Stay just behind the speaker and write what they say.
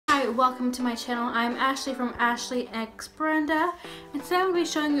Hi, welcome to my channel. I'm Ashley from Ashleyxbrenda, and today I'm going to be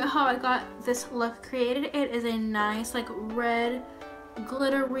showing you how I got this look created. It is a nice like red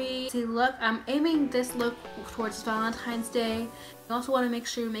glittery look. I'm aiming this look towards Valentine's Day. You also want to make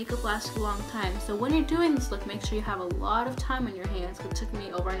sure your makeup lasts a long time. So when you're doing this look, make sure you have a lot of time on your hands. It took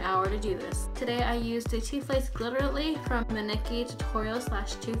me over an hour to do this. Today I used a Too Faced Glitterly from the Nikki tutorial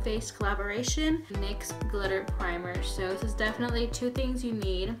 / Too Faced collaboration NYX glitter primer. So this is definitely two things you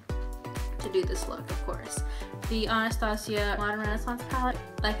need to do this look, of course. The Anastasia Modern Renaissance palette.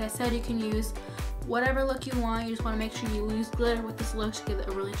 Like I said, you can use whatever look you want. You just want to make sure you use glitter with this look to give it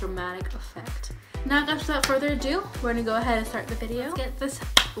a really dramatic effect. Now guys, without further ado, we're gonna go ahead and start the video. Let's get this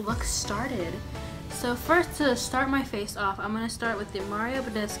look started. So first, to start my face off, I'm gonna start with the Mario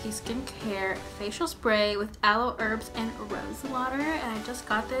Badescu Skincare Facial Spray with aloe herbs and rose water. And I just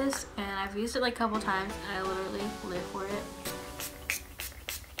got this and I've used it like a couple times and I literally live for it.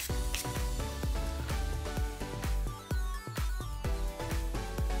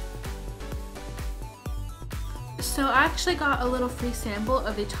 So I actually got a little free sample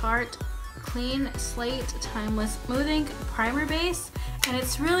of the Tarte Clean Slate Timeless Smoothing Primer Base, and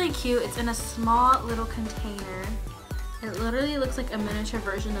it's really cute. It's in a small little container. It literally looks like a miniature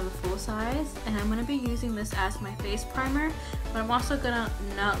version of the full size, and I'm going to be using this as my face primer, but I'm also going to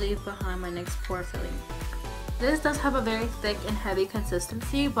not leave behind my NYX pore filling. This does have a very thick and heavy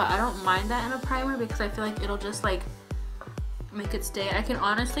consistency, but I don't mind that in a primer because I feel like it'll just like make it stay. I can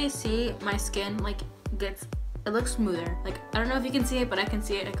honestly see my skin like it looks smoother. Like, I don't know if you can see it, but I can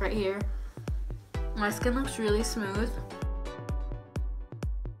see it like right here. My skin looks really smooth.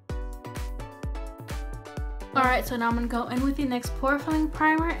 Alright, so now I'm going to go in with the NYX Pore Filling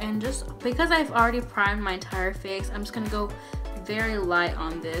Primer, and just because I've already primed my entire face, I'm just going to go very light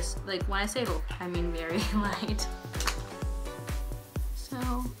on this. Like, when I say light, I mean very light. So,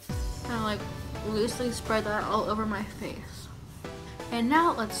 kind of like loosely spread that all over my face. And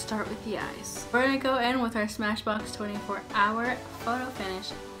now let's start with the eyes. We're going to go in with our Smashbox 24 Hour Photo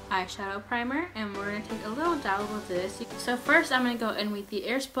Finish Eyeshadow Primer, and we're going to take a little dab of this. So first I'm going to go in with the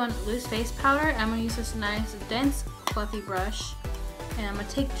Airspun Loose Face Powder. I'm going to use this nice, dense, fluffy brush. And I'm going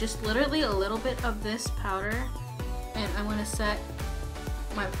to take just literally a little bit of this powder, and I'm going to set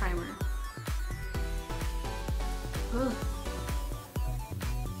my primer. Ooh.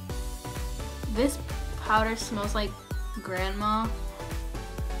 This powder smells like grandma.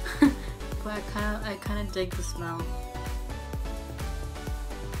 But I kind of dig the smell.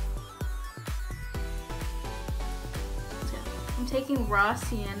 So I'm taking raw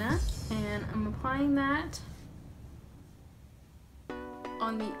sienna and I'm applying that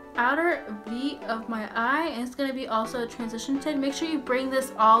on the outer V of my eye, and it's going to be also a transition tint. Make sure you bring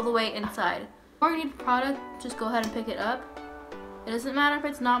this all the way inside. Or you need product, just go ahead and pick it up. It doesn't matter if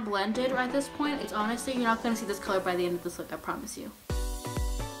it's not blended at this point. It's honestly, you're not going to see this color by the end of this look, I promise you.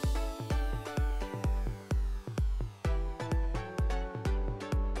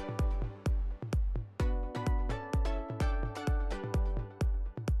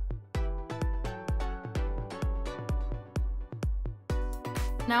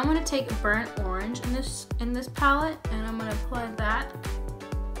 Now I'm going to take burnt orange in this palette, and I'm going to apply that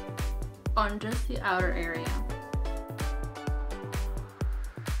on just the outer area.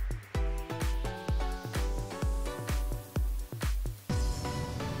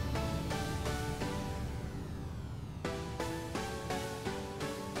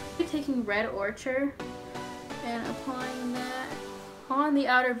 Taking Red Orchard and applying that on the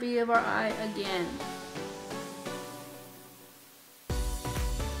outer V of our eye again.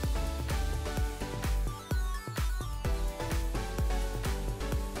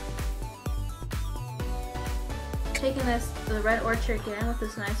 Taking the Red Orchard again with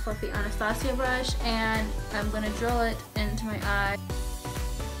this nice fluffy Anastasia brush, and I'm going to drill it into my eye.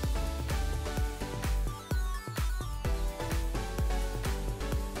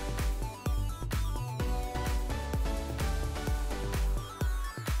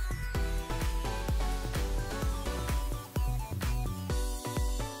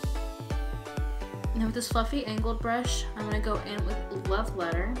 Now with this fluffy angled brush, I'm going to go in with Love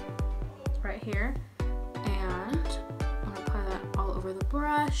Letter right here, and I'm going to apply that all over the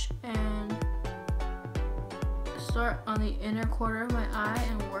brush and start on the inner corner of my eye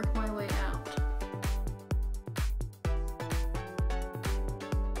and work my way out.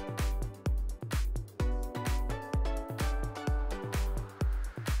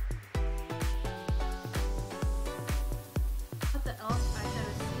 With the e.l.f.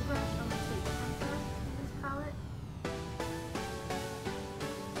 eyeshadow C brush, I'm going to take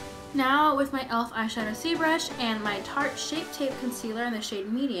Now with my e.l.f. eyeshadow C brush and my Tarte Shape Tape Concealer in the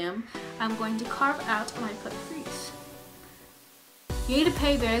shade Medium, I'm going to carve out my cut crease. You need to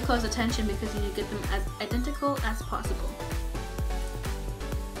pay very close attention because you need to get them as identical as possible.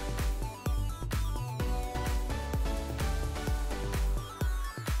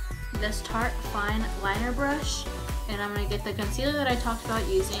 This Tarte Fine Liner brush, and I'm going to get the concealer that I talked about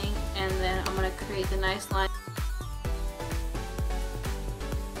using, and then I'm going to create the nice line.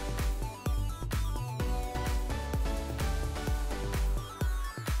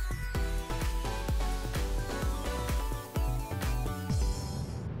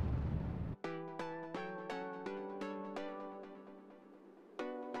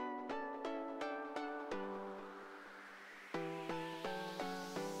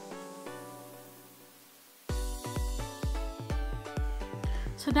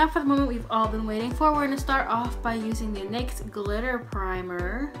 So now for the moment we've all been waiting for, we're going to start off by using the NYX Glitter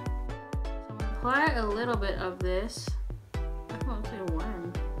Primer. So I'm going to apply a little bit of this. I won't say a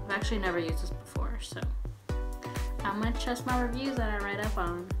worm. I've actually never used this before, so I'm going to trust my reviews that I read up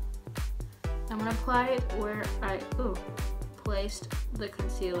on. I'm going to apply it where I placed the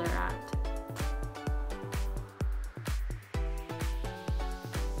concealer at.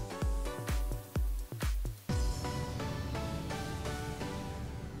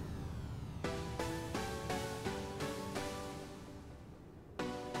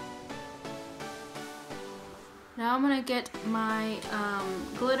 Now I'm going to get my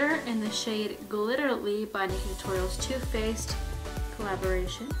glitter in the shade Glitterly by Nikki Tutorials Too Faced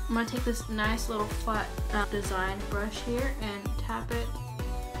collaboration. I'm going to take this nice little flat design brush here and tap it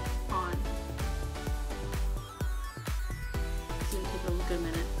on. It's going to take a good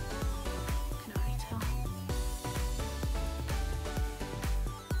minute. You can already tell.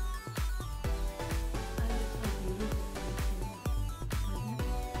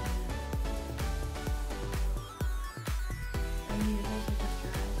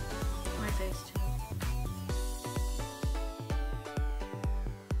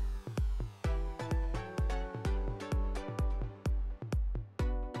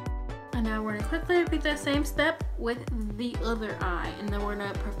 And now we're going to quickly repeat that same step with the other eye, and then we're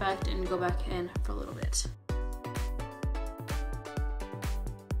going to perfect and go back in for a little bit.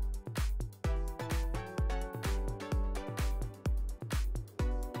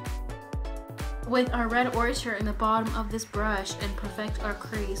 With our red oyster in the bottom of this brush and perfect our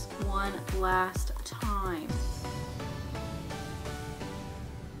crease one last time.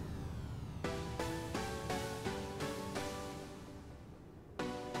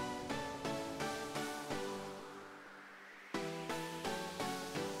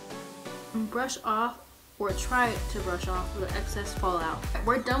 Brush off, or try to brush off the excess fallout.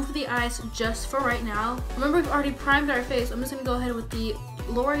 We're done for the eyes just for right now. Remember, we've already primed our face. I'm just gonna go ahead with the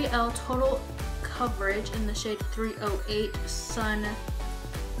L'Oreal Total Coverage in the shade 308 Sun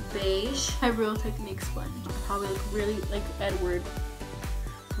Beige. My Real Technique sponge. I probably look really like Edward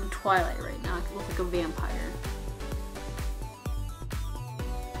from Twilight right now. I could look like a vampire.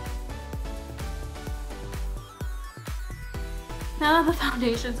 Now that the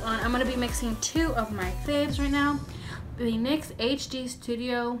foundation's on, I'm going to be mixing two of my faves right now. The NYX HD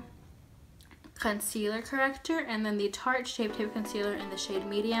Studio Concealer Corrector and then the Tarte Shape Tape Concealer in the shade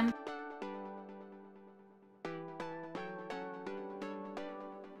Medium.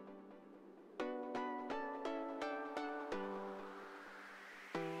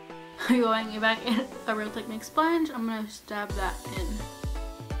 Going back in a Real Technique sponge, I'm going to stab that in.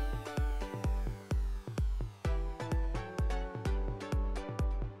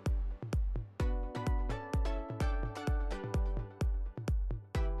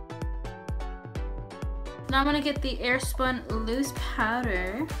 Now I'm going to get the Airspun Loose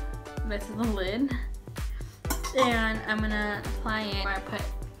Powder, this is the lid, and I'm going to apply it where I put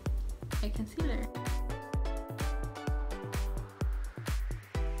a concealer.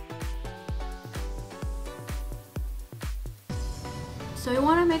 So you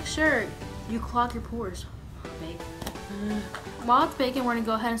want to make sure you clog your pores. While it's baking, we're going to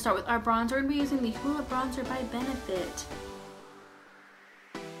go ahead and start with our bronzer. We're going to be using the Hoola Bronzer by Benefit.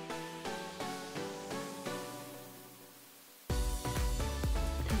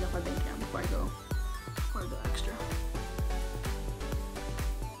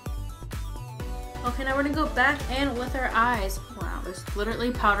 Okay, now we're gonna go back in with our eyes. Wow, there's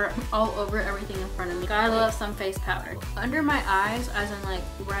literally powder all over everything in front of me. Gotta love some face powder. Under my eyes, as in like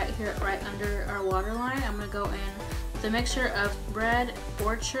right here, right under our waterline, I'm gonna go in with a mixture of red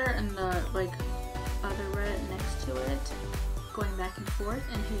Orchard and the like other red next to it, going back and forth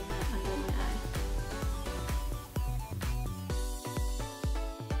and hitting that under my eye.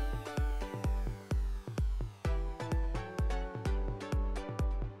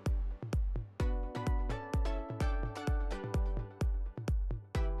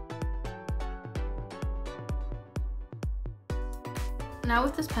 now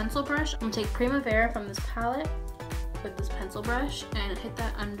with this pencil brush, I'm gonna take Primavera from this palette with this pencil brush and hit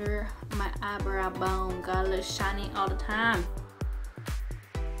that under my eyebrow bone. Gotta look shiny all the time.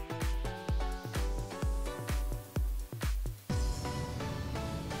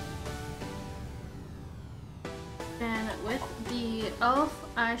 And with the e.l.f.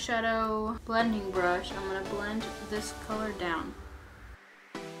 eyeshadow blending brush, I'm gonna blend this color down.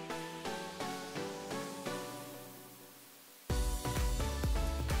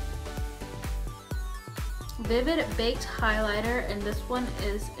 Vivid Baked highlighter, and this one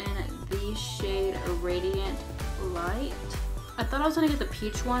is in the shade Radiant Light. I thought I was gonna get the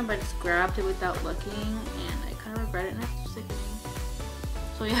peach one, but I just grabbed it without looking, and I kind of regret it now. It's sickening.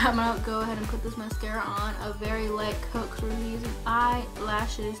 So yeah, I'm gonna go ahead and put this mascara on. A very light coat because we're using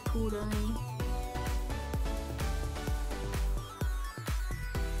eyelashes today.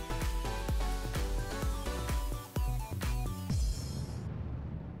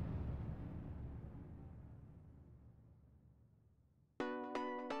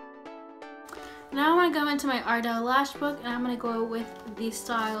 Now I'm going to go into my Ardell lash book, and I'm going to go with the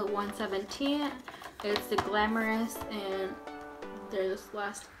style 117. It's the Glamorous, and there's this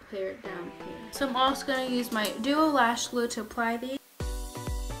last pair down here. So I'm also going to use my Duo Lash Glue to apply these.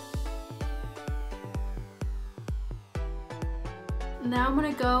 Now I'm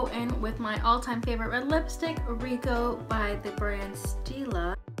going to go in with my all-time favorite red lipstick, Rico by the brand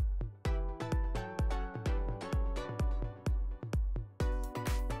Stila.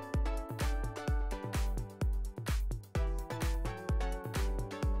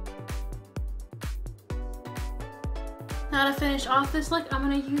 Now to finish off this look, I'm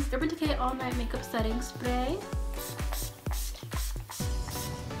going to use Urban Decay All Night Makeup Setting Spray.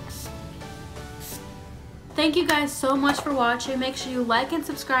 Thank you guys so much for watching. Make sure you like and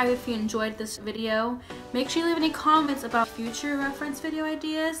subscribe if you enjoyed this video. Make sure you leave any comments about future reference video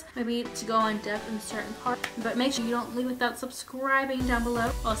ideas, maybe to go in depth in certain parts. But make sure you don't leave without subscribing down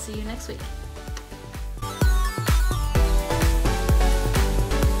below. I'll see you next week.